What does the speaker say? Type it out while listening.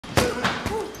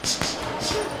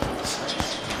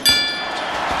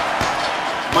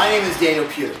name is Daniel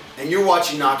Puder, and you're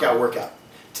watching Knockout Workout.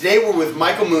 Today we're with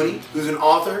Michael Mooney, who's an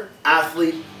author,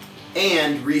 athlete,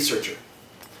 and researcher.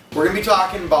 We're going to be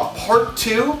talking about part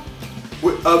 2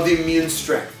 of the immune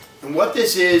strength. And what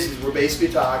this is we're basically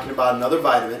talking about another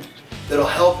vitamin that'll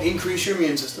help increase your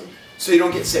immune system so you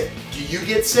don't get sick. Do you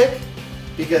get sick?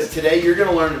 Because today you're going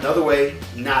to learn another way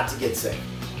not to get sick.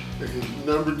 Okay,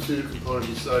 number 2 component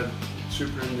beside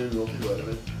superimmune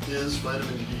multivitamin is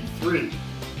vitamin D3.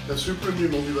 Now,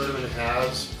 superimmune multivitamin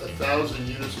has 1,000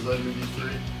 units of vitamin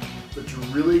D3, but to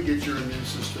really get your immune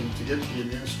system to get the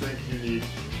immune strength you need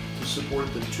to support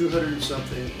the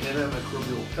 200-something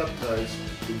antimicrobial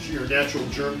peptides, your natural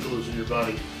germ killers in your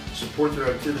body, support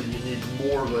their activity, you need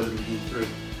more vitamin D3.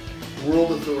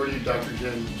 World authority Dr.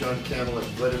 John Cannell at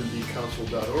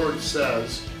vitamindcouncil.org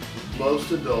says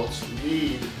most adults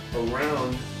need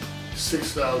around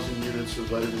 6,000 units of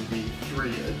vitamin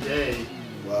D3 a day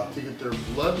to get their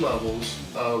blood levels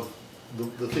of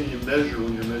the thing you measure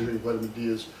when you're measuring vitamin D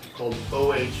is called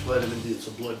OH vitamin D. It's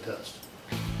a blood test.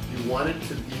 You want it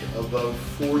to be above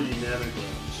 40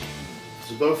 nanograms. If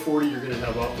it's above 40, you're going to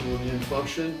have optimal immune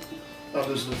function.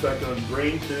 There's an effect on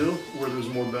brain too, where there's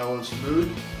more balanced mood.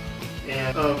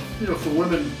 And for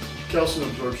women, calcium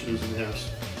absorption is enhanced.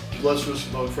 Less risk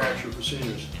of bone fracture for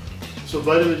seniors. So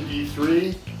vitamin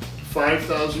D3,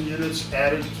 5,000 units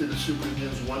added to the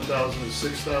superimmunes, 1,000 to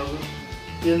 6,000.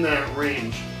 In that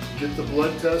range, get the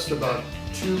blood test about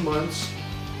 2 months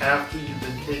after you've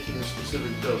been taking a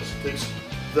specific dose. It takes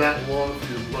that long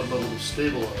for your blood level to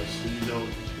stabilize so you know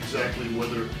exactly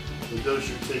whether the dose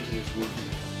you're taking is working.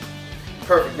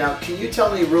 Perfect. Now, can you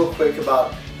tell me real quick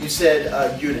about, you said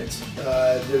units.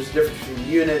 There's a difference between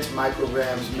units,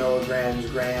 micrograms, milligrams,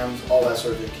 grams, all that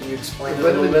sort of thing. Can you explain it a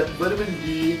little bit? Vitamin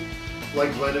D, like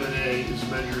vitamin A, is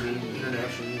measured in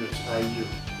international units, IU.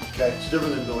 Okay. It's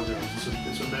different than milligrams.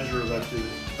 It's a measure of activity.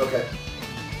 Okay.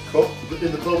 Cool.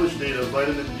 In the published data,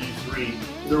 vitamin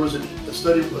D3, there was a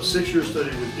study, a 6-year study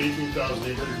with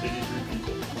 18,883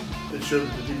 people that showed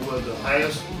that the people who had the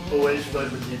highest OH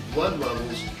vitamin D blood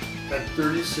levels had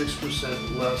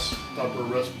 36% less upper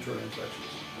respiratory infections.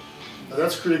 Now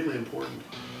that's critically important.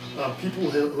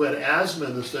 People who had asthma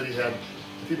in the study had,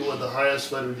 the people who had the highest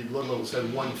vitamin D blood levels had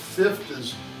 1/5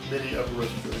 as many upper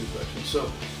respiratory infections. So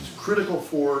it's critical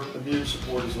for immune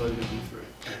support is vitamin D3.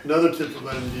 Another tip for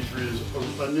vitamin D3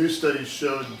 is a new study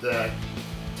showed that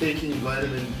taking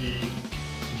vitamin D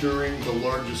during the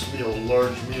largest meal,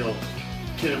 large meal,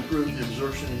 can improve the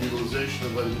absorption and utilization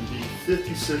of vitamin D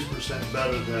 56%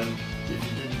 better than if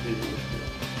you didn't take it with a meal.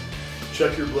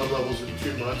 Check your blood levels in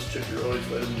 2 months, check your OH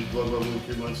vitamin D blood level in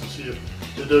 2 months and see if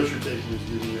the dose you're taking is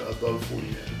giving you above 40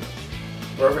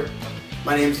 nanograms. Perfect.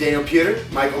 My name is Daniel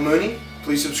Puder, Michael Mooney.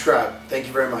 Please subscribe. Thank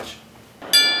you very much.